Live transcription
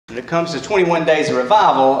When it comes to 21 days of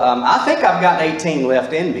revival, I think I've got 18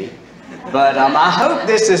 left in me. But I hope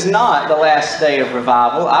this is not the last day of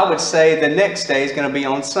revival. I would say the next day is going to be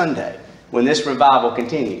on Sunday when this revival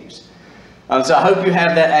continues. So I hope you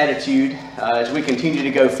have that attitude as we continue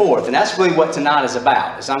to go forth. And that's really what tonight is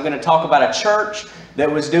about. Is I'm going to talk about a church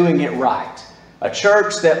that was doing it right. A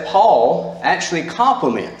church that Paul actually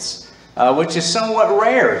compliments, which is somewhat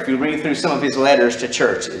rare if you read through some of his letters to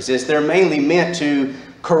churches. Is they're mainly meant to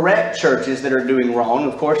correct churches that are doing wrong,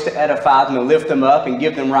 of course, to edify them and lift them up and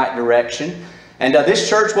give them right direction. And this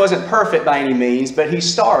church wasn't perfect by any means, but he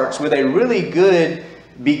starts with a really good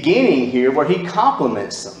beginning here where he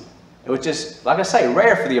compliments them, which is, like I say,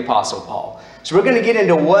 rare for the Apostle Paul. So we're going to get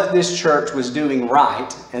into what this church was doing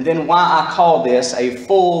right, and then why I call this a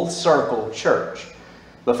full circle church.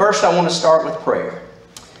 But first I want to start with prayer.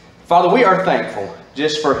 Father, we are thankful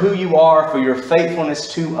just for who you are, for your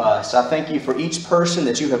faithfulness to us. I thank you for each person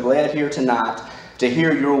that you have led here tonight to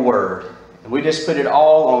hear your word. And we just put it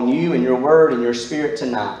all on you and your word and your spirit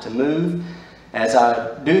tonight to move. As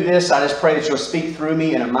I do this, I just pray that you'll speak through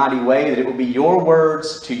me in a mighty way, that it will be your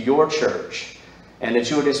words to your church, and that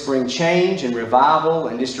you'll just bring change and revival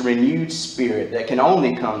and just a renewed spirit that can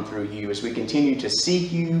only come through you as we continue to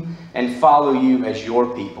seek you and follow you as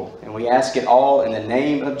your people. And we ask it all in the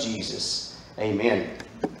name of Jesus. Amen.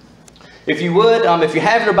 If you would, if you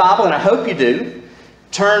have your Bible, and I hope you do,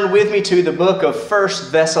 turn with me to the book of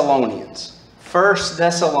 1 Thessalonians. 1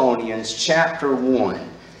 Thessalonians chapter 1.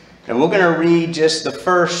 And we're going to read just the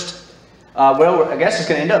first, well, I guess it's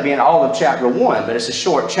going to end up being all of chapter 1, but it's a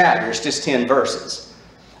short chapter. It's just 10 verses.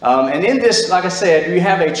 And in this, like I said, you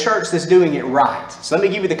have a church that's doing it right. So let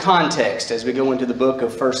me give you the context as we go into the book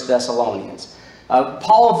of 1 Thessalonians.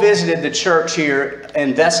 Paul visited the church here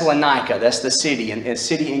in Thessalonica. That's the city, a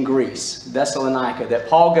city in Greece, Thessalonica, that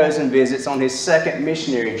Paul goes and visits on his second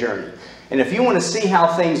missionary journey. And if you want to see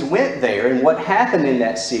how things went there and what happened in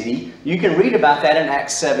that city, you can read about that in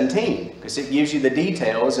Acts 17, because it gives you the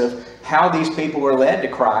details of how these people were led to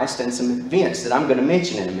Christ and some events that I'm going to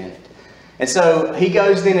mention in a minute. And so he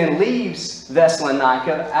goes then and leaves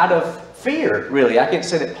Thessalonica out of fear, really. I can't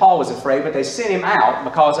say that Paul was afraid, but they sent him out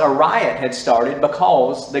because a riot had started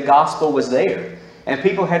because the gospel was there. And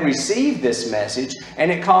people had received this message,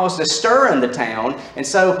 and it caused a stir in the town. And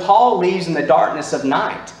so Paul leaves in the darkness of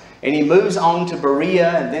night. And he moves on to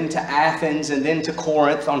Berea, and then to Athens, and then to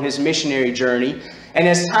Corinth on his missionary journey. And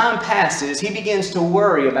as time passes, he begins to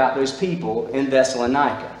worry about those people in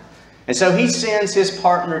Thessalonica. And so he sends his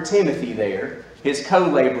partner Timothy there, his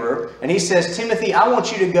co-laborer, and he says, Timothy, I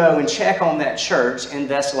want you to go and check on that church in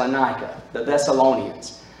Thessalonica, the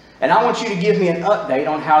Thessalonians. And I want you to give me an update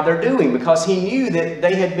on how they're doing, because he knew that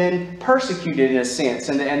they had been persecuted in a sense,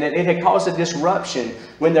 and that it had caused a disruption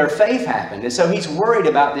when their faith happened. And so he's worried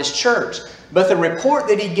about this church. But the report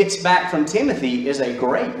that he gets back from Timothy is a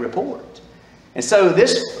great report. And so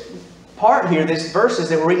this part here, these verses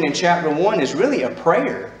that we're reading in chapter 1, is really a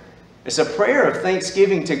prayer. It's a prayer of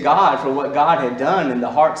thanksgiving to God for what God had done in the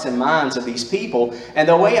hearts and minds of these people. And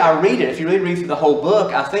the way I read it, if you really read through the whole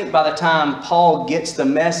book, I think by the time Paul gets the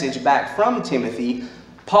message back from Timothy,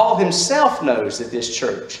 Paul himself knows that this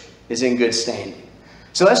church is in good standing.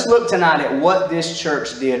 So let's look tonight at what this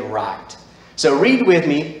church did right. So read with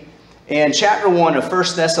me in chapter 1 of 1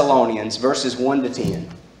 Thessalonians, verses 1 to 10. It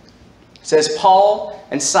says, Paul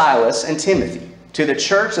and Silas and Timothy, to the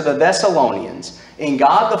church of the Thessalonians, in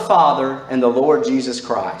God the Father and the Lord Jesus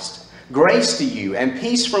Christ. Grace to you and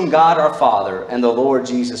peace from God our Father and the Lord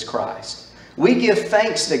Jesus Christ. We give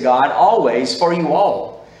thanks to God always for you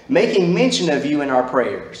all, making mention of you in our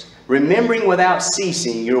prayers, remembering without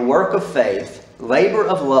ceasing your work of faith, labor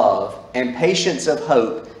of love, and patience of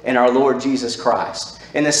hope in our Lord Jesus Christ,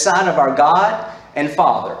 in the sight of our God and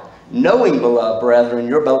Father, knowing, beloved brethren,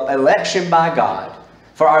 your election by God.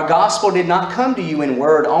 For our gospel did not come to you in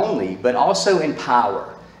word only, but also in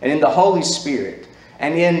power, and in the Holy Spirit,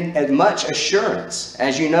 and in as much assurance,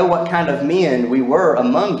 as you know what kind of men we were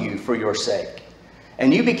among you for your sake.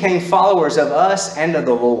 And you became followers of us and of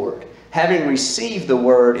the Lord, having received the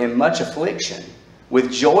word in much affliction,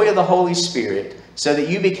 with joy of the Holy Spirit, so that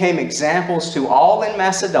you became examples to all in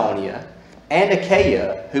Macedonia and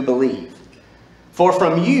Achaia who believe. For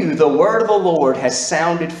from you the word of the Lord has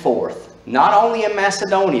sounded forth, not only in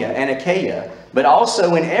Macedonia and Achaia, but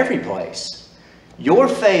also in every place. Your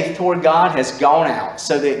faith toward God has gone out,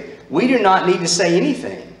 so that we do not need to say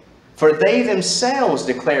anything. For they themselves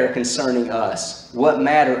declare concerning us what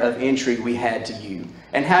matter of entry we had to you,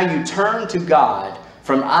 and how you turned to God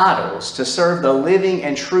from idols to serve the living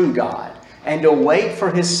and true God, and to wait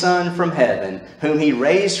for his Son from heaven, whom he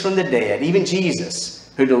raised from the dead, even Jesus,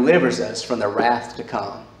 who delivers us from the wrath to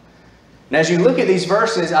come. And as you look at these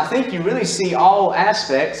verses, I think you really see all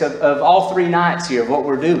aspects of all 3 nights here of what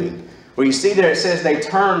we're doing. Where you see there it says they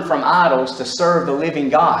turned from idols to serve the living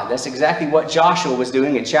God. That's exactly what Joshua was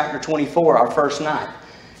doing in chapter 24, our first night.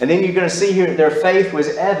 And then you're going to see here their faith was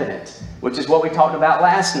evident, which is what we talked about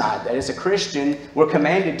last night. That as a Christian, we're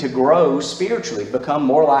commanded to grow spiritually, become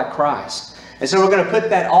more like Christ. And so we're going to put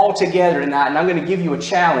that all together tonight, and I'm going to give you a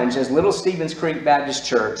challenge as Little Stevens Creek Baptist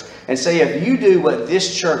Church and say if you do what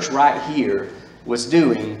this church right here was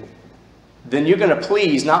doing, then you're going to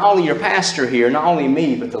please not only your pastor here, not only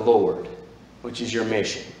me, but the Lord, which is your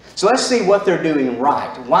mission. So let's see what they're doing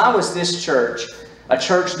right. Why was this church a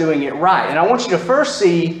church doing it right? And I want you to first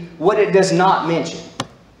see what it does not mention.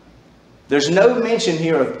 There's no mention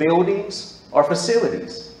here of buildings or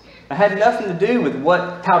facilities. It had nothing to do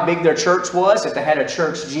with how big their church was, if they had a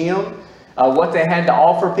church gym, what they had to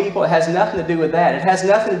offer people. It has nothing to do with that. It has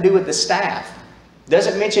nothing to do with the staff. It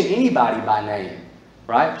doesn't mention anybody by name.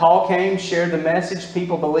 Right? Paul came, shared the message,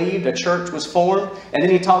 people believed, a church was formed, and then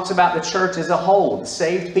he talks about the church as a whole, the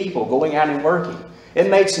saved people going out and working. It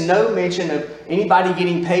makes no mention of anybody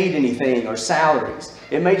getting paid anything or salaries.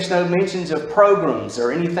 It makes no mentions of programs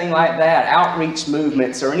or anything like that, outreach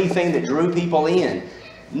movements or anything that drew people in.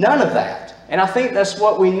 None of that. And I think that's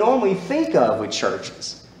what we normally think of with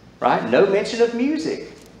churches, right? No mention of music,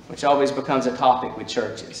 which always becomes a topic with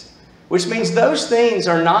churches. Which means those things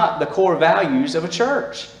are not the core values of a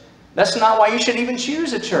church. That's not why you should even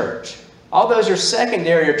choose a church. All those are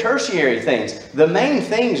secondary or tertiary things. The main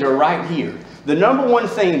things are right here. The number one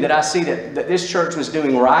thing that I see that this church was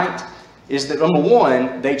doing right is that, number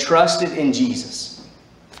one, they trusted in Jesus.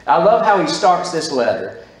 I love how he starts this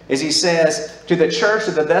letter. As he says, to the church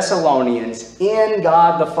of the Thessalonians, in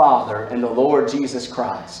God the Father and the Lord Jesus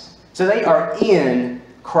Christ. So they are in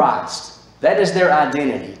Christ. That is their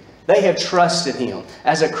identity. They have trusted Him.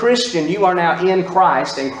 As a Christian, you are now in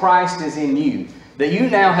Christ and Christ is in you. That you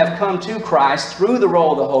now have come to Christ through the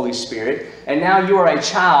role of the Holy Spirit, and now you are a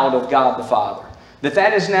child of God the Father.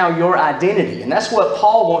 That is now your identity. And that's what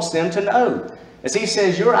Paul wants them to know. As he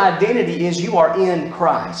says, your identity is you are in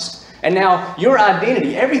Christ. And now your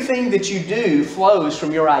identity, everything that you do flows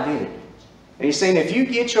from your identity. And he's saying if you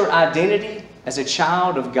get your identity as a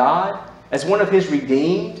child of God, as one of His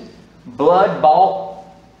redeemed, blood-bought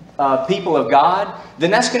people of God,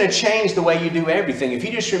 then that's going to change the way you do everything. If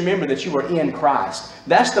you just remember that you are in Christ,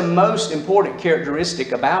 that's the most important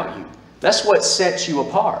characteristic about you. That's what sets you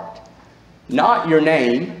apart. Not your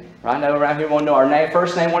name. Right? I know around here we want to know our name,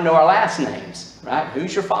 first name, want to know our last names. Right?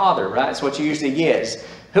 Who's your father? Right? That's what you usually get.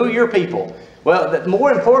 Who are your people? Well,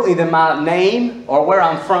 more importantly than my name or where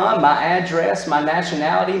I'm from, my address, my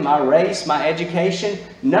nationality, my race, my education,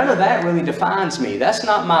 none of that really defines me. That's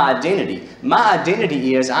not my identity. My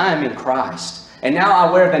identity is I am in Christ. And now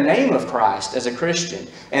I wear the name of Christ as a Christian.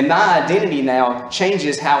 And my identity now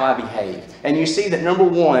changes how I behave. And you see that, number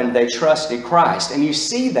one, they trusted Christ. And you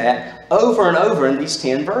see that over and over in these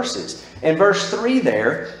 10 verses. In verse 3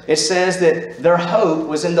 there, it says that their hope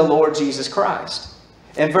was in the Lord Jesus Christ.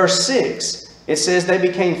 In verse 6, it says they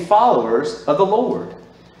became followers of the Lord.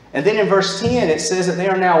 And then in verse 10, it says that they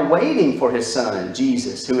are now waiting for His Son,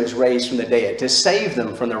 Jesus, who is raised from the dead, to save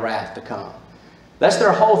them from the wrath to come. That's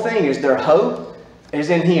their whole thing, is their hope is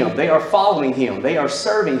in Him. They are following Him. They are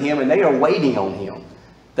serving Him, and they are waiting on Him.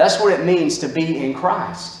 That's what it means to be in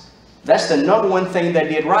Christ. That's the number one thing they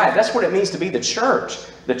did right. That's what it means to be the church.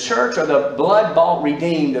 The church are the blood-bought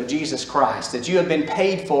redeemed of Jesus Christ, that you have been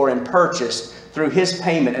paid for and purchased through His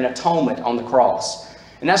payment and atonement on the cross.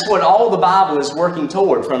 And that's what all the Bible is working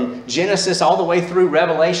toward, from Genesis all the way through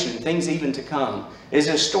Revelation, things even to come, is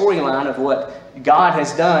a storyline of what God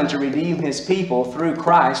has done to redeem His people through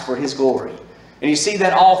Christ for His glory. And you see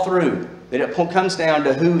that all through, that it comes down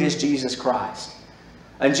to who is Jesus Christ.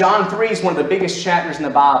 And John 3 is one of the biggest chapters in the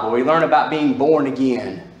Bible, where you learn about being born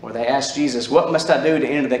again, where they ask Jesus, what must I do to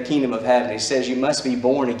enter the kingdom of heaven? He says, you must be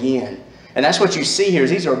born again. And that's what you see here, is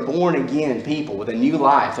these are born again people with a new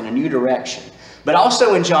life and a new direction. But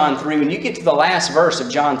also in John 3, when you get to the last verse of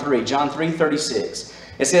John 3:36,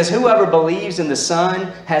 it says, whoever believes in the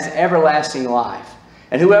Son has everlasting life.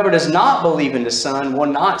 And whoever does not believe in the Son will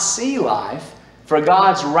not see life, for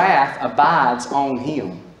God's wrath abides on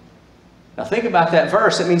him. Now think about that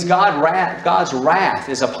verse. It means God's wrath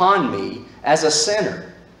is upon me as a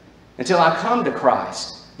sinner until I come to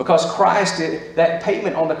Christ. Because Christ, that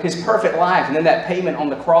payment on His perfect life, and then that payment on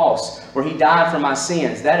the cross where He died for my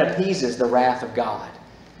sins, that appeases the wrath of God.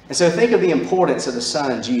 And so think of the importance of the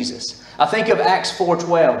Son, Jesus. I think of Acts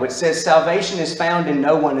 4:12, which says, salvation is found in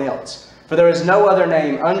no one else. For there is no other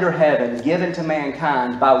name under heaven given to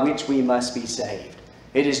mankind by which we must be saved.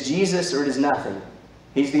 It is Jesus or it is nothing.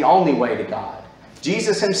 He's the only way to God.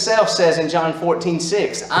 Jesus himself says in John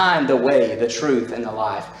 14:6, I am the way, the truth, and the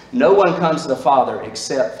life. No one comes to the Father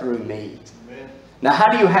except through me. Amen. Now, how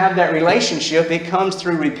do you have that relationship? It comes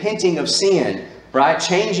through repenting of sin, right?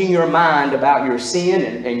 Changing your mind about your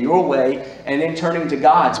sin and your way, and then turning to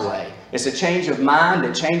God's way. It's a change of mind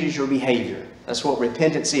that changes your behavior. That's what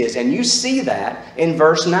repentance is. And you see that in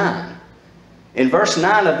verse 9. In verse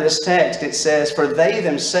 9 of this text, it says, For they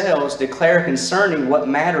themselves declare concerning what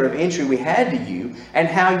manner of entry we had to you, and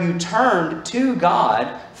how you turned to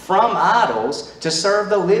God from idols to serve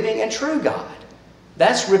the living and true God.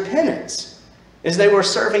 That's repentance. Is they were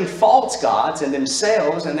serving false gods in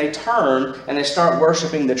themselves, and they turn and they start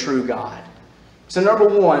worshiping the true God. So number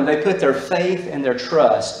one, they put their faith and their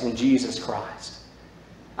trust in Jesus Christ.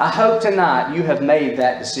 I hope tonight you have made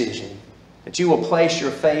that decision, that you will place your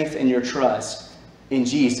faith and your trust in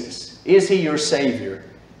Jesus. Is He your Savior?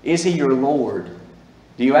 Is He your Lord?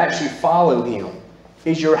 Do you actually follow Him?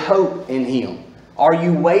 Is your hope in Him? Are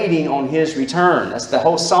you waiting on His return? That's the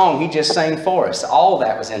whole song He just sang for us. All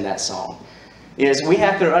that was in that song. Is we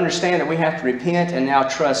have to understand that we have to repent and now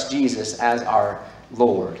trust Jesus as our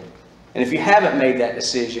Lord. And if you haven't made that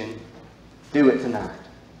decision, do it tonight.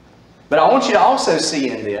 But I want you to also see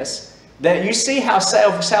in this that you see how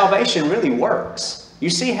salvation really works. You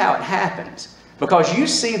see how it happens. Because you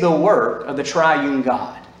see the work of the triune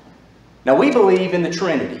God. Now we believe in the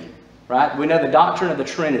Trinity, right? We know the doctrine of the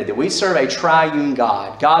Trinity, that we serve a triune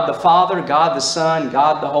God. God the Father, God the Son,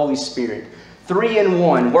 God the Holy Spirit. 3 in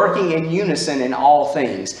 1, working in unison in all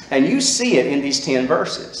things. And you see it in these 10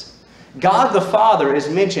 verses. God the Father is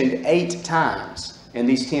mentioned 8 times in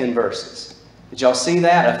these 10 verses. Did y'all see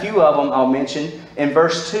that? A few of them I'll mention. In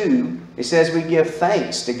verse 2, it says we give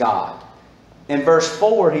thanks to God. In verse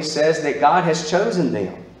 4, he says that God has chosen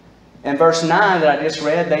them. In verse 9 that I just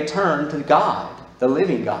read, they turn to God, the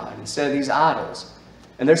living God, instead of these idols.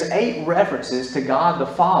 And there's 8 references to God the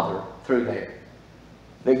Father through there.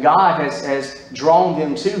 That God has drawn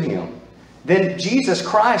them to Him. Then Jesus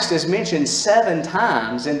Christ is mentioned 7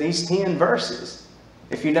 times in these 10 verses.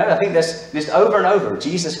 If you know, I think that's just over and over.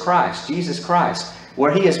 Jesus Christ,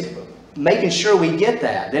 where He is making sure we get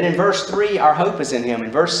that. Then in verse 3, our hope is in Him.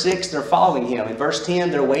 In verse 6, they're following Him. In verse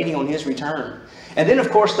 10, they're waiting on His return. And then,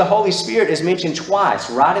 of course, the Holy Spirit is mentioned twice,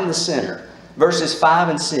 right in the center. Verses 5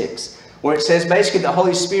 and 6, where it says basically the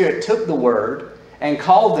Holy Spirit took the Word and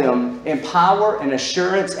called them in power and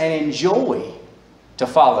assurance and in joy to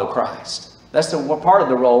follow Christ. That's the part of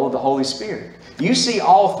the role of the Holy Spirit. You see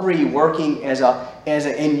all 3 working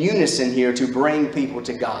in unison here to bring people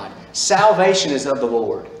to God. Salvation is of the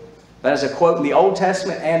Lord. That is a quote in the Old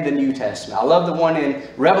Testament and the New Testament. I love the one in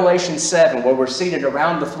Revelation 7 where we're seated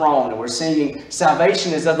around the throne and we're singing,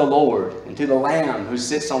 Salvation is of the Lord and to the Lamb who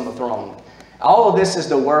sits on the throne. All of this is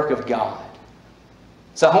the work of God.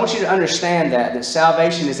 So I want you to understand that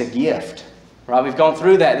salvation is a gift. Right? We've gone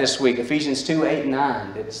through that this week. Ephesians 2, 8, and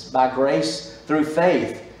 9. It's by grace through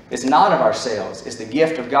faith. It's not of ourselves. It's the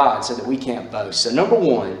gift of God so that we can't boast. So number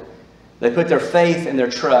one, they put their faith and their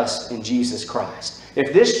trust in Jesus Christ.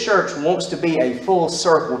 If this church wants to be a full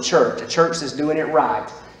circle church, a church that's doing it right,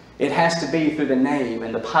 it has to be through the name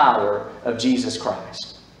and the power of Jesus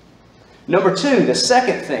Christ. Number two, the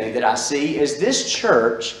second thing that I see is this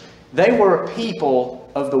church, they were a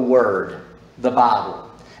people of the Word, the Bible.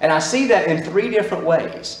 And I see that in 3 different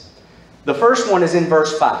ways. The first one is in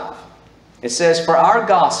verse 5. It says, For our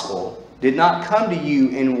gospel did not come to you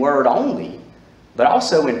in word only, but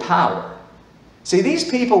also in power. See, these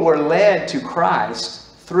people were led to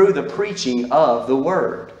Christ through the preaching of the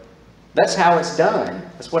Word. That's how it's done.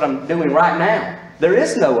 That's what I'm doing right now. There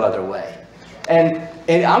is no other way. And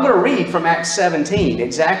I'm going to read from Acts 17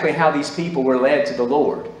 exactly how these people were led to the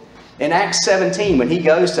Lord. In Acts 17, when he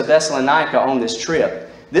goes to Thessalonica on this trip,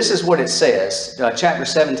 this is what it says, chapter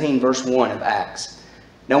 17, verse 1 of Acts.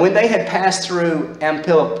 Now, when they had passed through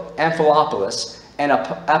Amphipolis and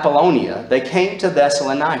Apollonia, they came to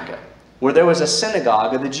Thessalonica, where there was a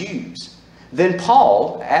synagogue of the Jews. Then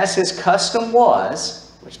Paul, as his custom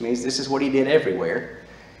was, which means this is what he did everywhere,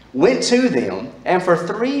 went to them, and for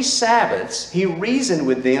 3 Sabbaths he reasoned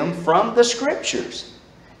with them from the Scriptures,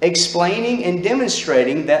 explaining and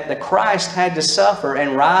demonstrating that the Christ had to suffer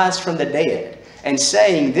and rise from the dead, and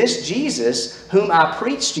saying, This Jesus, whom I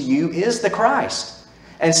preach to you, is the Christ.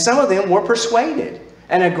 And some of them were persuaded,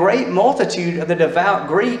 and a great multitude of the devout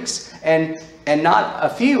Greeks and not a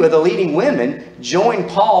few of the leading women joined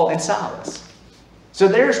Paul and Silas. So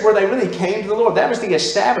there's where they really came to the Lord. That was the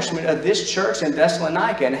establishment of this church in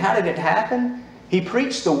Thessalonica. And how did it happen? He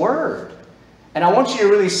preached the Word. And I want you to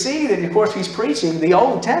really see that, of course, he's preaching the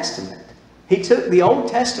Old Testament. He took the Old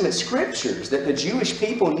Testament scriptures that the Jewish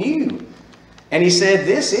people knew. And he said,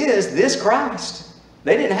 this is this Christ.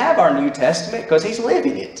 They didn't have our New Testament because he's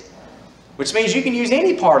living it. Which means you can use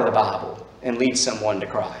any part of the Bible and lead someone to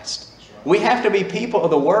Christ. We have to be people of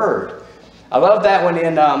the Word. I love that one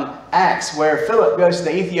in Acts where Philip goes to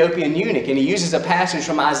the Ethiopian eunuch and he uses a passage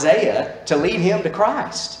from Isaiah to lead him to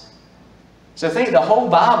Christ. So think the whole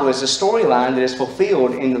Bible is a storyline that is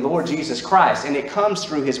fulfilled in the Lord Jesus Christ, and it comes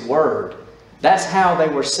through His Word. That's how they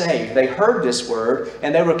were saved. They heard this Word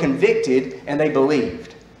and they were convicted and they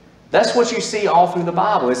believed. That's what you see all through the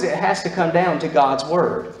Bible, is it has to come down to God's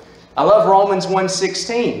Word. I love Romans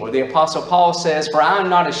 1:16, where the Apostle Paul says, "For I am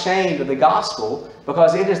not ashamed of the gospel,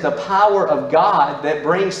 because it is the power of God that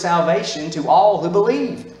brings salvation to all who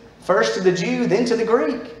believe, first to the Jew, then to the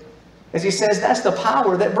Greek." As he says, that's the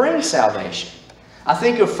power that brings salvation. I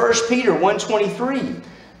think of 1 Peter 1:23.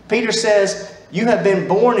 Peter says, "You have been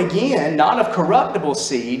born again, not of corruptible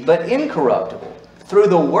seed, but incorruptible, through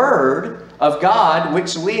the Word of God,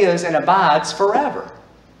 which lives and abides forever."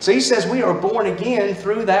 So he says we are born again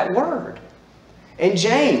through that Word. In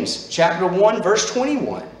James chapter 1, verse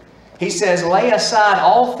 21, he says, "Lay aside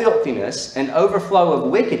all filthiness and overflow of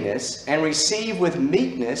wickedness, and receive with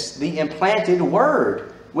meekness the implanted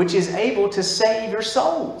Word, which is able to save your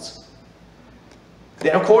souls."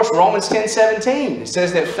 Then, of course, Romans 10:17, it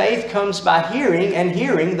says that faith comes by hearing, and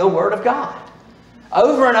hearing the Word of God.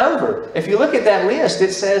 Over and over, if you look at that list,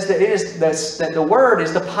 it says that the Word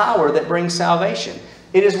is the power that brings salvation.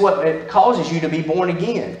 It is what it causes you to be born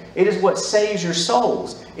again. It is what saves your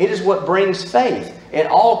souls. It is what brings faith. It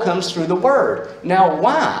all comes through the Word. Now,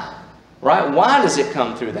 why? Right? Why does it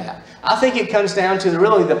come through that? I think it comes down to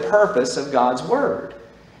really the purpose of God's Word.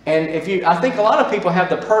 And I think a lot of people have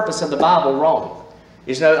the purpose of the Bible wrong.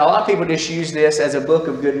 You know, a lot of people just use this as a book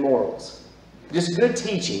of good morals. Just good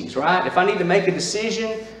teachings, right? If I need to make a decision,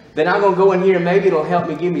 then I'm going to go in here and maybe it'll help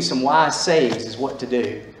me give me some wise sayings is what to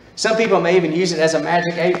do. Some people may even use it as a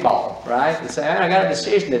magic 8-ball, right? And say, I got a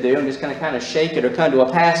decision to do. I'm just going to kind of shake it or come to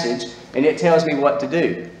a passage and it tells me what to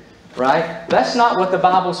do, right? That's not what the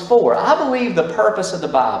Bible's for. I believe the purpose of the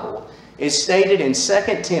Bible is stated in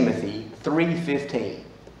 2 Timothy 3:15.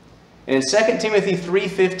 And in 2 Timothy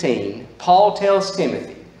 3:15, Paul tells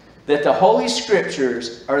Timothy that the Holy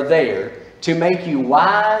Scriptures are there to make you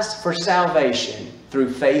wise for salvation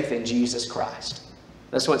through faith in Jesus Christ.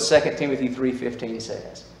 That's what 2 Timothy 3:15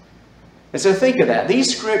 says. And so think of that.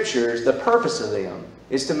 These Scriptures, the purpose of them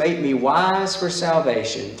is to make me wise for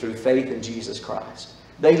salvation through faith in Jesus Christ.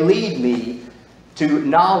 They lead me to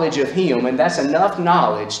knowledge of Him, and that's enough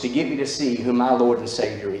knowledge to get me to see who my Lord and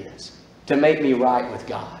Savior is, to make me right with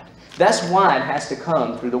God. That's why it has to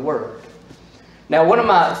come through the Word. Now, one of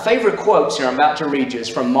my favorite quotes here I'm about to read you is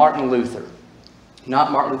from Martin Luther.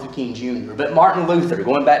 Not Martin Luther King Jr., but Martin Luther,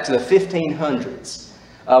 going back to the 1500s,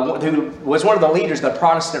 who was one of the leaders of the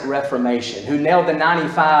Protestant Reformation, who nailed the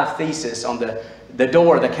 95 Thesis on the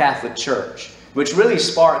door of the Catholic Church, which really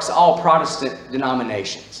sparks all Protestant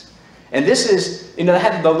denominations. And this is, they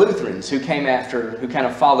had the Lutherans who came after, who kind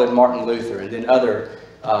of followed Martin Luther, and then other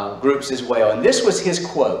groups as well. And this was his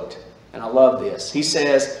quote, and I love this. He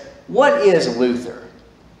says, "What is Luther?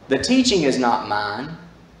 The teaching is not mine,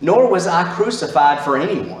 nor was I crucified for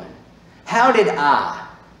anyone. How did I,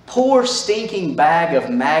 poor stinking bag of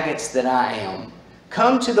maggots that I am,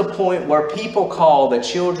 come to the point where people call the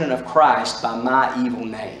children of Christ by my evil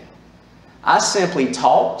name? I simply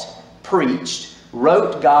taught, preached,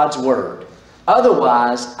 wrote God's Word.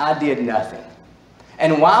 Otherwise, I did nothing.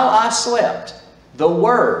 And while I slept, the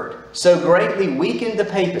Word so greatly weakened the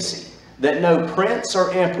papacy that no prince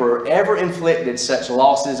or emperor ever inflicted such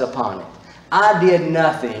losses upon it. I did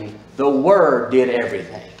nothing. The Word did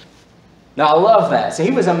everything." Now, I love that. So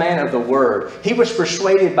he was a man of the Word. He was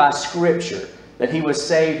persuaded by Scripture that he was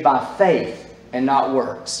saved by faith and not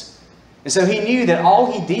works. And so he knew that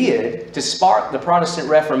all he did to spark the Protestant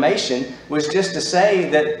Reformation was just to say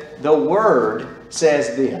that the Word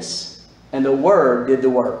says this, and the Word did the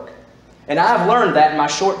work. And I've learned that in my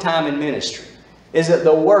short time in ministry, is that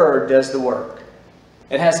the Word does the work.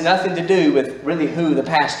 It has nothing to do with really who the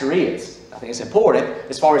pastor is. I think it's important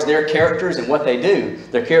as far as their characters and what they do,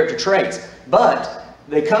 their character traits. But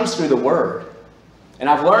it comes through the Word. And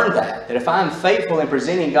I've learned that if I'm faithful in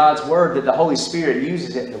presenting God's Word, that the Holy Spirit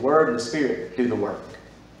uses it, and the Word and the Spirit do the work.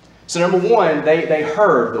 So number one, they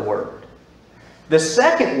heard the Word. The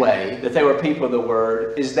second way that they were people of the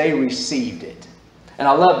Word is they received it. And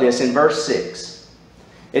I love this in verse 6.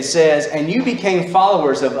 It says, "And you became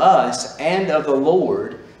followers of us and of the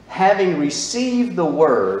Lord, having received the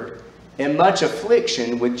word in much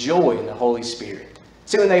affliction with joy in the Holy Spirit."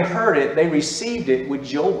 See, when they heard it, they received it with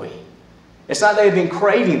joy. It's not they had been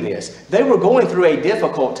craving this. They were going through a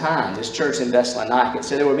difficult time, this church in Thessalonica.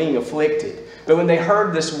 So they were being afflicted. But when they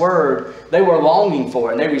heard this word, they were longing for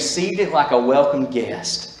it, and they received it like a welcome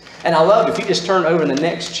guest. And I love, if you just turn over in the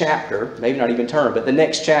next chapter, maybe not even turn, but the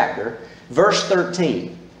next chapter, verse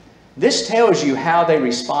 13. This tells you how they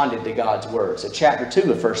responded to God's word. So chapter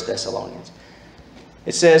 2 of 1 Thessalonians.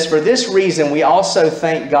 It says, "For this reason we also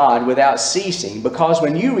thank God without ceasing, because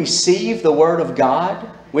when you received the word of God,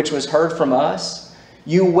 which was heard from us,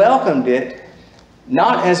 you welcomed it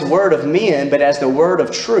not as word of men, but as the word of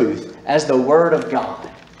truth, as the word of God."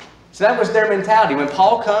 So that was their mentality. When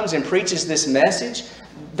Paul comes and preaches this message,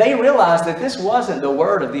 they realized that this wasn't the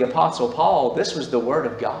word of the Apostle Paul. This was the word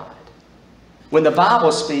of God. When the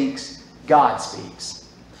Bible speaks, God speaks.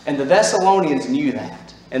 And the Thessalonians knew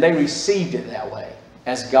that. And they received it that way,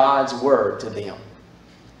 as God's word to them.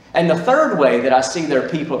 And the third way that I see their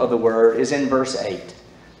people of the word is in verse 8.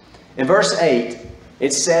 In verse 8,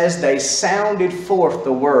 it says, "They sounded forth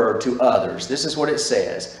the word to others." This is what it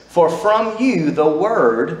says. "For from you the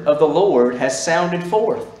word of the Lord has sounded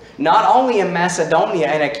forth, not only in Macedonia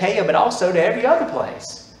and Achaia, but also to every other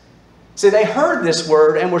place." See, they heard this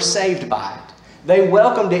word and were saved by it. They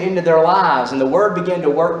welcomed it into their lives, and the word began to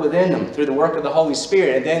work within them through the work of the Holy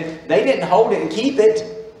Spirit. And then they didn't hold it and keep it,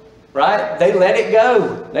 right? They let it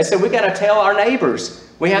go. They said, we got to tell our neighbors.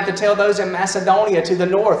 We have to tell those in Macedonia to the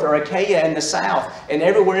north, or Achaia in the south, and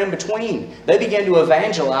everywhere in between. They began to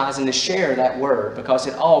evangelize and to share that word, because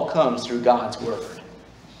it all comes through God's word.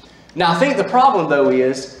 Now, I think the problem, though,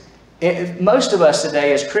 is most of us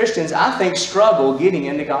today as Christians, I think, struggle getting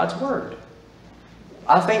into God's word.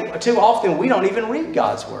 I think too often we don't even read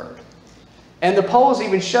God's word. And the polls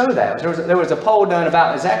even show that. There was a poll done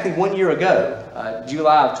about exactly 1 year ago,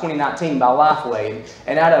 July of 2019 by Lifeway.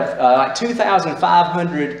 And out of like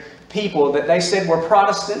 2,500 people that they said were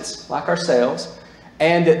Protestants, like ourselves,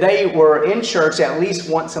 and that they were in church at least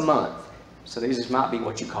once a month. So these might be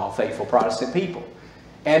what you call faithful Protestant people.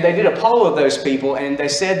 And they did a poll of those people, and they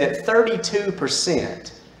said that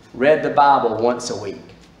 32% read the Bible once a week.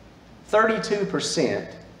 32%,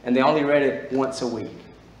 and they only read it once a week.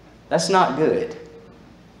 That's not good.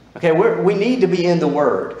 Okay, we need to be in the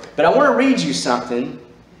Word. But I want to read you something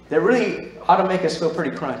that really ought to make us feel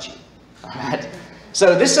pretty crunchy. All right?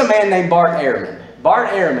 So this is a man named Bart Ehrman. Bart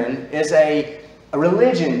Ehrman is a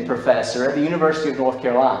religion professor at the University of North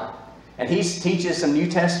Carolina. And he teaches some New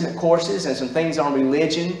Testament courses and some things on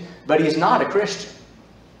religion, but he's not a Christian.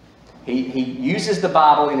 He uses the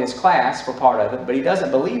Bible in his class for part of it, but he doesn't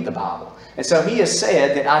believe the Bible. And so he has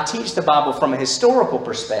said that I teach the Bible from a historical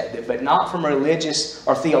perspective, but not from a religious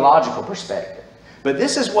or theological perspective. But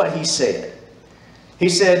this is what he said. He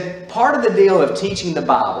said, part of the deal of teaching the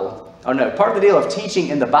Bible, part of the deal of teaching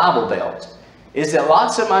in the Bible Belt is that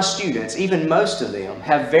lots of my students, even most of them,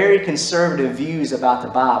 have very conservative views about the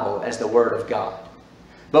Bible as the Word of God.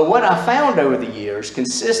 But what I found over the years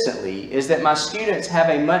consistently is that my students have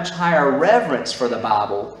a much higher reverence for the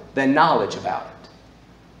Bible than knowledge about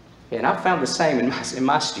it. And I've found the same in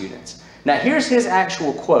my students. Now here's his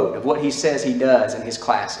actual quote of what he says he does in his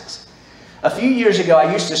classes. "A few years ago,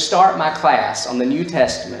 I used to start my class on the New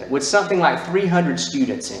Testament with something like 300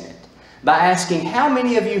 students in it by asking how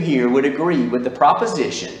many of you here would agree with the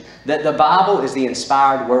proposition that the Bible is the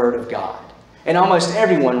inspired Word of God. And almost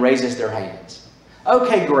everyone raises their hands.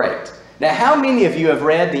 Okay, great. Now, how many of you have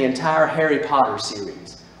read the entire Harry Potter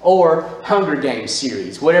series or Hunger Games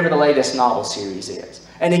series, whatever the latest novel series is?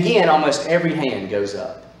 And again, almost every hand goes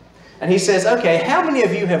up. And he says, okay, how many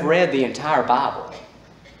of you have read the entire Bible?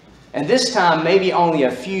 And this time, maybe only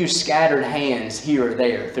a few scattered hands here or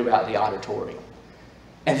there throughout the auditorium.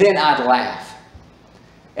 And then I'd laugh.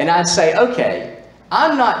 And I'd say, okay,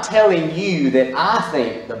 I'm not telling you that I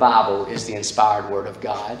think the Bible is the inspired Word of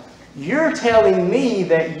God. You're telling me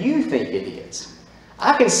that you think it is.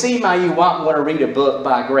 I can see why you want to read a book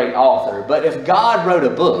by a great author, but if God wrote a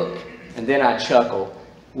book, and then I'd chuckle,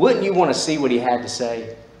 wouldn't you want to see what he had to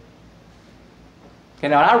say? Okay,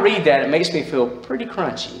 now when I read that, it makes me feel pretty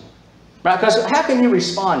crunchy. Right? Because how can you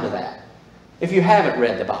respond to that if you haven't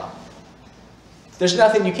read the Bible? There's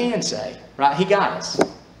nothing you can say. Right? He got us.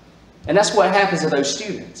 And that's what happens to those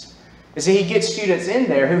students. You see, he gets students in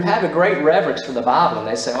there who have a great reverence for the Bible, and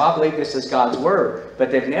they say, well, I believe this is God's Word,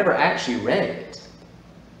 but they've never actually read it.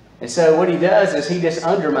 And so what he does is he just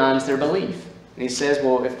undermines their belief. And he says,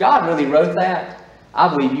 well, if God really wrote that, I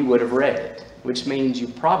believe you would have read it, which means you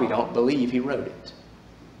probably don't believe he wrote it.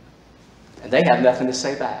 And they have nothing to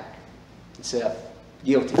say back except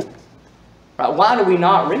guilty. Right? Why do we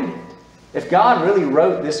not read it? If God really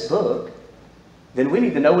wrote this book, then we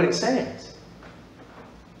need to know what it says.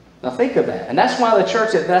 Now think of that. And that's why the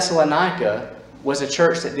church at Thessalonica was a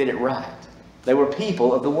church that did it right. They were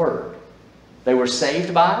people of the Word. They were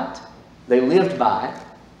saved by it, they lived by it,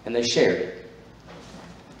 and they shared it.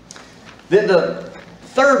 Then the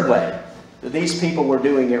third way that these people were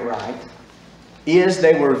doing it right is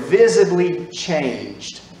they were visibly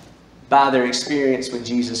changed by their experience with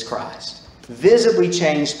Jesus Christ. Visibly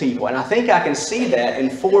changed people. And I think I can see that in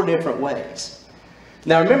 4 different ways.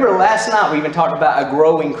 Now remember last night we even talked about a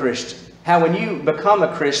growing Christian. How when you become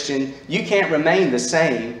a Christian, you can't remain the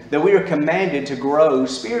same, that we are commanded to grow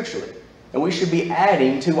spiritually. And we should be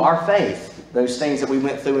adding to our faith those things that we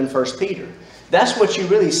went through in 1 Peter. That's what you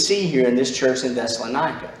really see here in this church in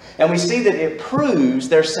Thessalonica. And we see that it proves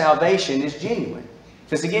their salvation is genuine.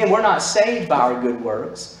 Because again, we're not saved by our good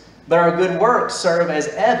works, but our good works serve as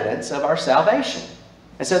evidence of our salvation.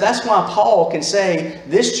 And so that's why Paul can say,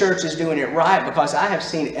 this church is doing it right because I have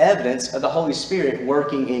seen evidence of the Holy Spirit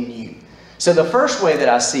working in you. So the first way that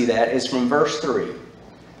I see that is from verse 3,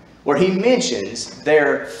 where he mentions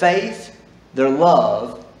their faith, their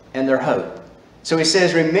love, and their hope. So he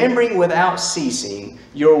says, remembering without ceasing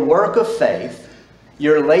your work of faith,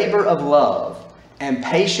 your labor of love, and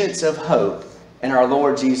patience of hope in our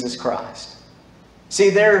Lord Jesus Christ. See,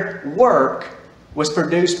 their work was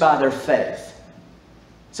produced by their faith.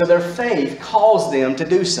 So their faith calls them to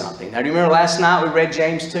do something. Now, do you remember last night we read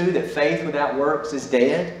James 2, that faith without works is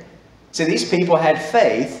dead? So these people had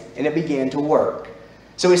faith, and it began to work.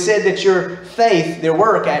 So he said that your faith, their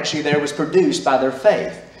work actually there was produced by their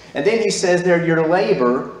faith. And then he says there your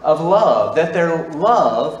labor of love, that their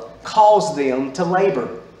love calls them to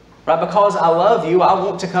labor. Right? Because I love you, I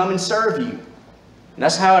want to come and serve you. And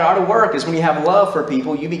that's how it ought to work, is when you have love for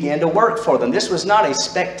people, you begin to work for them. This was not a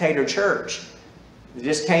spectator church. It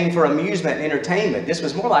just came for amusement and entertainment. This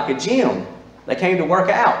was more like a gym. They came to work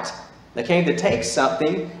out. They came to take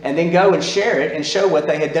something and then go and share it and show what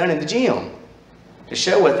they had done in the gym, to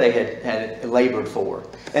show what they had labored for.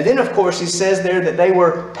 And then, of course, he says there that they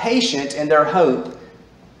were patient in their hope,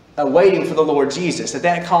 waiting for the Lord Jesus,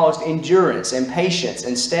 that caused endurance and patience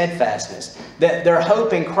and steadfastness, that their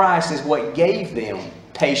hope in Christ is what gave them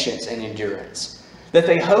patience and endurance, that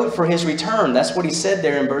they hoped for His return. That's what he said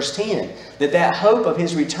there in verse 10, that hope of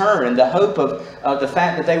His return and the hope of the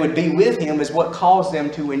fact that they would be with Him is what caused them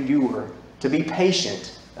to endure, to be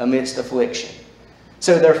patient amidst affliction.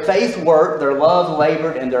 So their faith worked, their love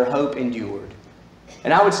labored, and their hope endured.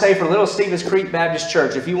 And I would say for Little Stevens Creek Baptist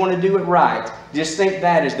Church, if you want to do it right, just think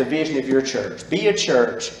that is the vision of your church. Be a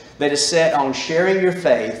church that is set on sharing your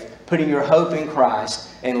faith, putting your hope in Christ,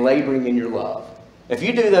 and laboring in your love. If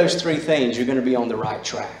you do those 3 things, you're going to be on the right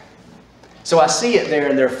track. So I see it there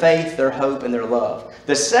in their faith, their hope, and their love.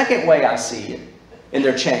 The second way I see it in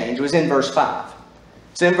their change was in verse 5.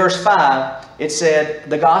 So in verse 5, it said,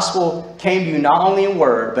 the gospel came to you not only in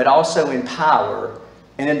word, but also in power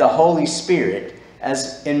and in the Holy Spirit,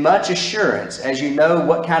 as in much assurance, as you know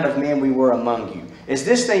what kind of men we were among you. As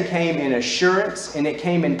this thing came in assurance and it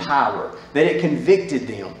came in power, that it convicted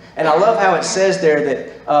them. And I love how it says there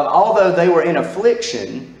that although they were in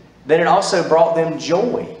affliction, that it also brought them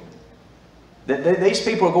joy. That these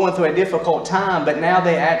people are going through a difficult time, but now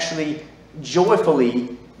they actually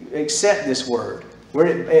joyfully accept this word. Where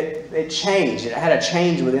it changed. It had a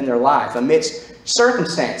change within their life amidst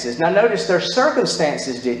circumstances. Now notice their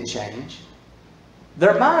circumstances didn't change.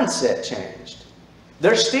 Their mindset changed.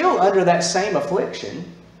 They're still under that same affliction.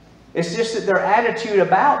 It's just that their attitude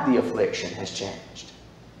about the affliction has changed.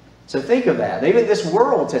 So think of that. Even this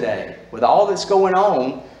world today, with all that's going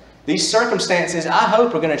on, these circumstances, I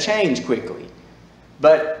hope, are going to change quickly.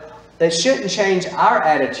 But it shouldn't change our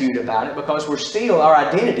attitude about it, because our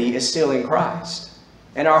identity is still in Christ.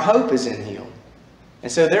 And our hope is in Him.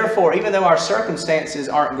 And so therefore, even though our circumstances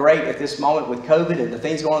aren't great at this moment with COVID and the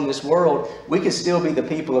things going on in this world, we can still be the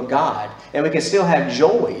people of God. And we can still have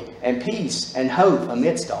joy and peace and hope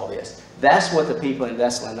amidst all this. That's what the people in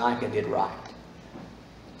Thessalonica did right.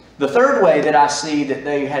 The third way that I see that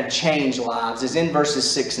they had changed lives is in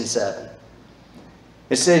verses 6 and 7.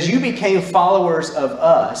 It says, you became followers of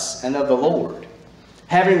us and of the Lord,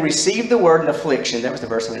 having received the word in affliction. That was the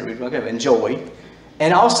verse I'm going to read. Okay, and joy.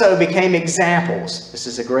 And also became examples. This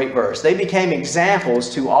is a great verse. They became examples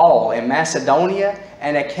to all in Macedonia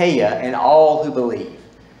and Achaia and all who believe.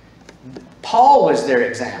 Paul was their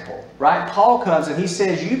example, right? Paul comes and he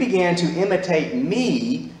says, you began to imitate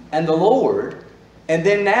me and the Lord, and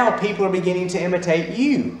then now people are beginning to imitate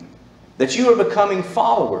you. that you are becoming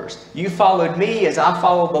followers. You followed me as I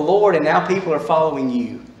followed the Lord, and now people are following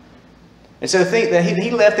you. And so think that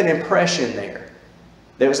he left an impression there.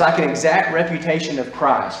 There was like an exact reputation of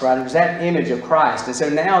Christ, right? An exact image of Christ. And so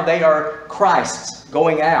now they are Christ's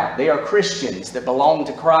going out. They are Christians that belong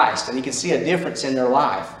to Christ. And you can see a difference in their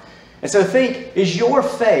life. And so think, is your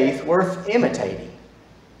faith worth imitating?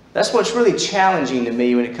 That's what's really challenging to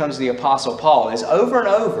me when it comes to the Apostle Paul, is over and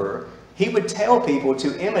over, he would tell people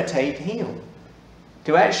to imitate him.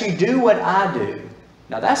 To actually do what I do.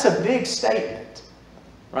 Now that's a big statement,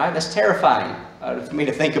 right? That's terrifying for me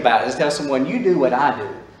to think about it. To tell someone, you do what I do.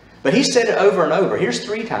 But he said it over and over. Here's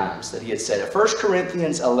 3 times that he had said it. 1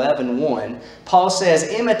 Corinthians 11:1, Paul says,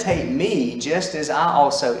 imitate me just as I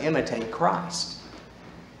also imitate Christ.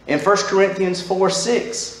 In 1 Corinthians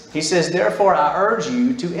 4:6, he says, therefore I urge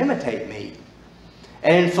you to imitate me.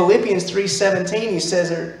 And in Philippians 3:17, he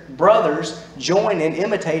says, brothers, join in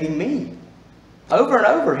imitating me. Over and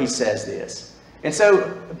over he says this. And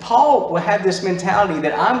so Paul will have this mentality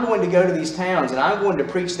that I'm going to go to these towns and I'm going to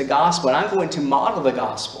preach the gospel and I'm going to model the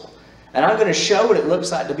gospel. And I'm going to show what it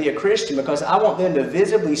looks like to be a Christian because I want them to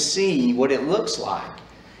visibly see what it looks like.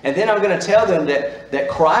 And then I'm going to tell them that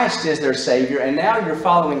Christ is their Savior and now you're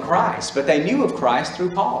following Christ. But they knew of Christ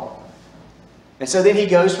through Paul. And so then he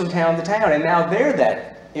goes from town to town and now they're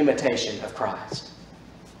that imitation of Christ.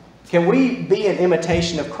 Can we be an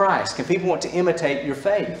imitation of Christ? Can people want to imitate your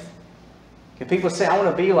faith? Can people say, I want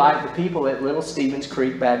to be like the people at Little Stevens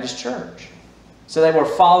Creek Baptist Church? So they were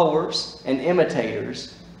followers and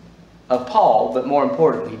imitators of Paul, but more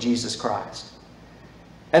importantly, Jesus Christ.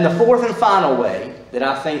 And the fourth and final way that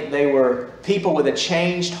I think they were people with a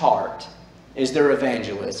changed heart is their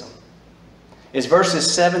evangelism. Is verses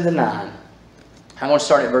 7 to 9. I'm going to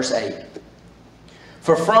start at verse 8.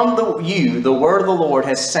 For from you the word of the Lord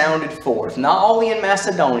has sounded forth, not only in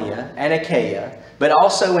Macedonia and Achaia, but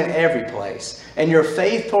also in every place. And your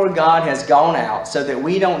faith toward God has gone out, so that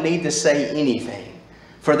we don't need to say anything.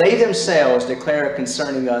 For they themselves declare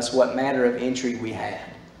concerning us what manner of entry we had.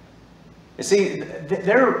 You see,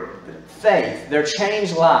 their faith, their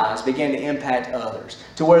changed lives began to impact others,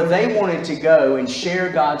 to where they wanted to go and share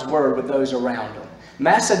God's word with those around them.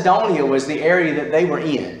 Macedonia was the area that they were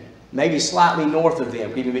in. Maybe slightly north of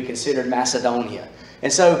them could even be considered Macedonia.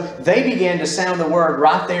 And so they began to sound the word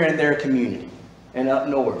right there in their community and up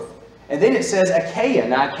north. And then it says Achaia.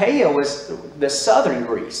 Now Achaia was the southern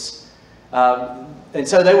Greece. And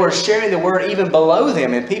so they were sharing the word even below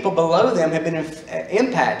them. And people below them have been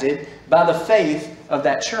impacted by the faith of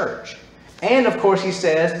that church. And of course he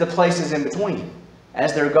says the places in between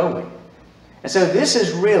as they're going. And so this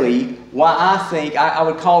is really why I think I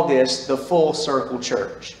would call this the full circle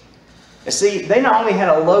church. You see, they not only had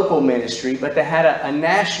a local ministry, but they had a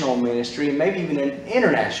national ministry and maybe even an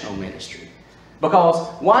international ministry. Because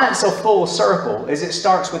why it's a full circle is it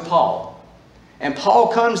starts with Paul. And Paul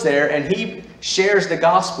comes there and he shares the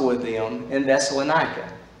gospel with them in Thessalonica.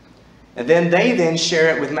 And then they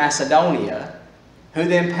share it with Macedonia, who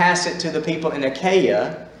then pass it to the people in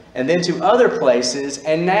Achaia, and then to other places.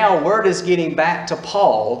 And now word is getting back to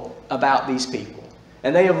Paul about these people.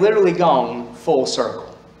 And they have literally gone full circle.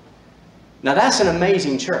 Now that's an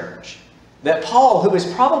amazing church. That Paul, who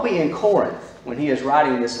was probably in Corinth when he is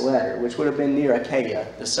writing this letter, which would have been near Achaia,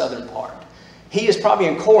 the southern part. He is probably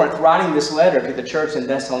in Corinth writing this letter to the church in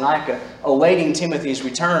Thessalonica, awaiting Timothy's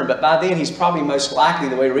return. But by then he's probably most likely,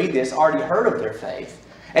 the way to read this, already heard of their faith.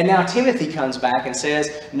 And now Timothy comes back and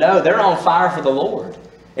says, no, they're on fire for the Lord.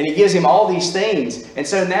 And he gives him all these things. And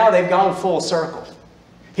so now they've gone full circle.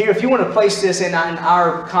 Here, if you want to place this in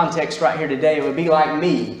our context right here today, it would be like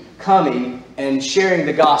me coming and sharing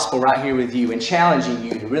the gospel right here with you and challenging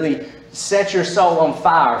you to really set your soul on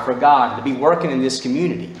fire for God, to be working in this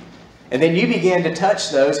community. And then you begin to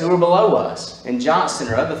touch those who are below us in Johnston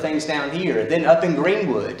or other things down here, then up in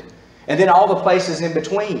Greenwood, and then all the places in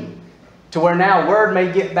between. To where now word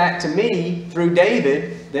may get back to me through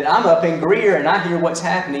David that I'm up in Greer and I hear what's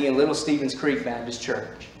happening in Little Stevens Creek Baptist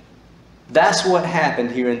Church. That's what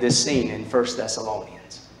happened here in this scene in 1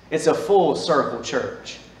 Thessalonians. It's a full circle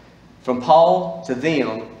church. From Paul to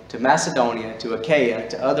them, to Macedonia, to Achaia,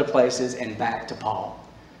 to other places, and back to Paul.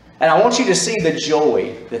 And I want you to see the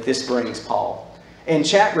joy that this brings Paul. In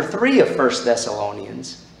chapter 3 of 1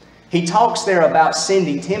 Thessalonians, he talks there about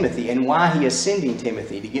sending Timothy and why he is sending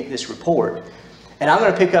Timothy to get this report. And I'm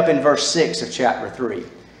going to pick up in verse 6 of chapter 3.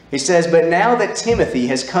 He says, but now that Timothy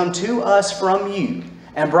has come to us from you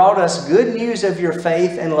and brought us good news of your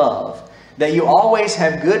faith and love, that you always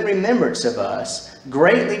have good remembrance of us,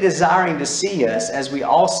 greatly desiring to see us as we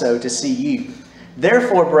also to see you.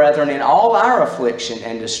 Therefore, brethren, in all our affliction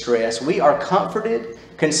and distress, we are comforted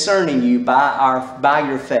concerning you by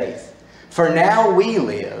your faith. For now we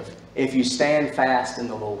live, if you stand fast in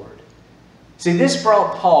the Lord. See, this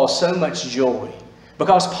brought Paul so much joy,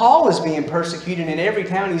 because Paul is being persecuted in every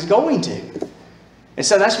town he's going to. And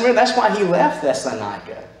so that's why he left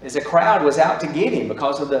Thessalonica, as a crowd was out to get him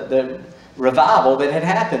because of the revival that had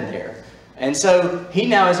happened there. And so he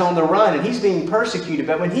now is on the run and he's being persecuted.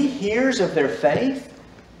 But when he hears of their faith,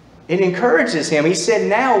 it encourages him. He said,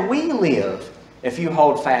 now we live if you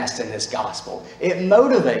hold fast in this gospel. It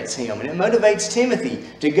motivates him and it motivates Timothy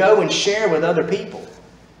to go and share with other people.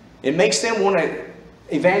 It makes them want to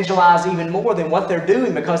evangelize even more than what they're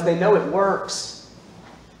doing, because they know it works.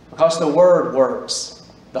 Because the Word works.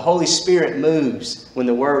 The Holy Spirit moves when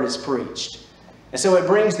the Word is preached. And so it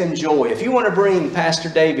brings them joy. If you want to bring Pastor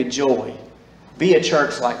David joy, be a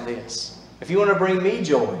church like this. If you want to bring me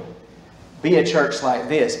joy, be a church like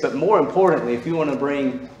this. But more importantly, if you want to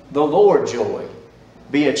bring the Lord joy,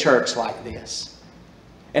 be a church like this.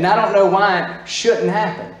 And I don't know why it shouldn't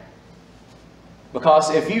happen. Because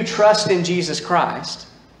if you trust in Jesus Christ,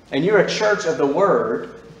 and you're a church of the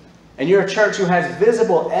Word, and you're a church who has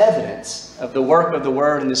visible evidence of the work of the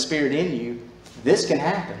Word and the Spirit in you, this can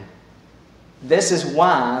happen. This is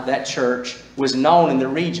why that church was known in the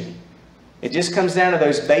region. It just comes down to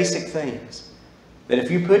those basic things. That if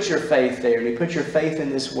you put your faith there, and you put your faith in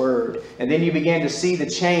this Word, and then you begin to see the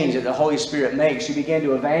change that the Holy Spirit makes, you begin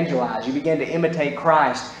to evangelize, you begin to imitate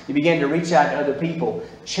Christ, you begin to reach out to other people,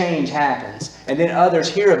 change happens. And then others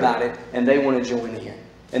hear about it, and they want to join in.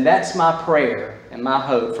 And that's my prayer and my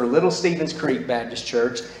hope for Little Stevens Creek Baptist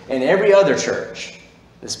Church and every other church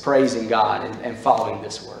that's praising God and following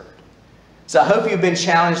this Word. So I hope you've been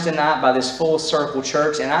challenged tonight by this full circle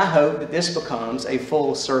church, and I hope that this becomes a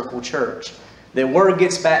full circle church. That word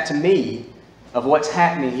gets back to me of what's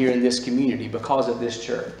happening here in this community because of this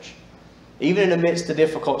church. Even in the midst of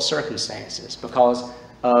difficult circumstances, because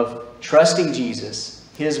of trusting Jesus,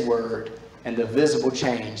 His Word, and the visible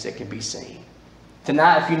change that can be seen.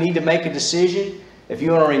 Tonight, if you need to make a decision, if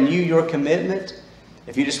you want to renew your commitment,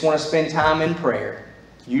 if you just want to spend time in prayer,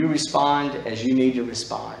 you respond as you need to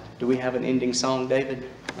respond. Do we have an ending song, David?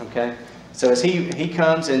 Okay. So as he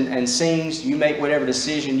comes and sings, you make whatever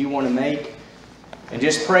decision you want to make. And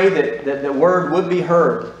just pray that the Word would be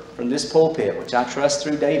heard from this pulpit, which I trust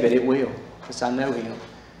through David it will, because I know him.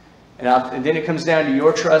 And then it comes down to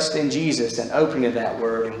your trust in Jesus and opening of that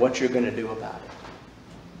Word and what you're going to do about it.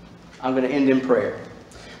 I'm going to end in prayer.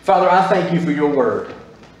 Father, I thank you for your Word.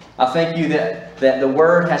 I thank you that the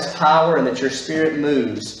Word has power and that your Spirit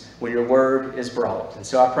moves when your Word is brought. And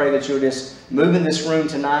so I pray that you'll just move in this room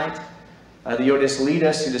tonight, that you'll just lead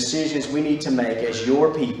us to decisions we need to make as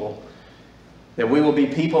your people, that we will be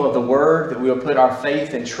people of the Word, that we will put our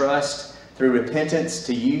faith and trust through repentance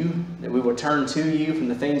to you, that we will turn to you from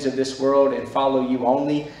the things of this world and follow you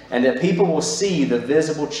only, and that people will see the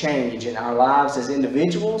visible change in our lives as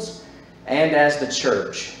individuals and as the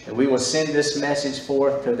church, that we will send this message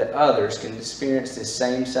forth so that others can experience this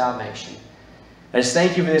same salvation. I just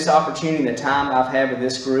thank you for this opportunity and the time I've had with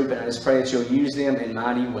this group, and I just pray that you'll use them in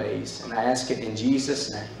mighty ways. And I ask it in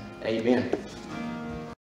Jesus' name. Amen.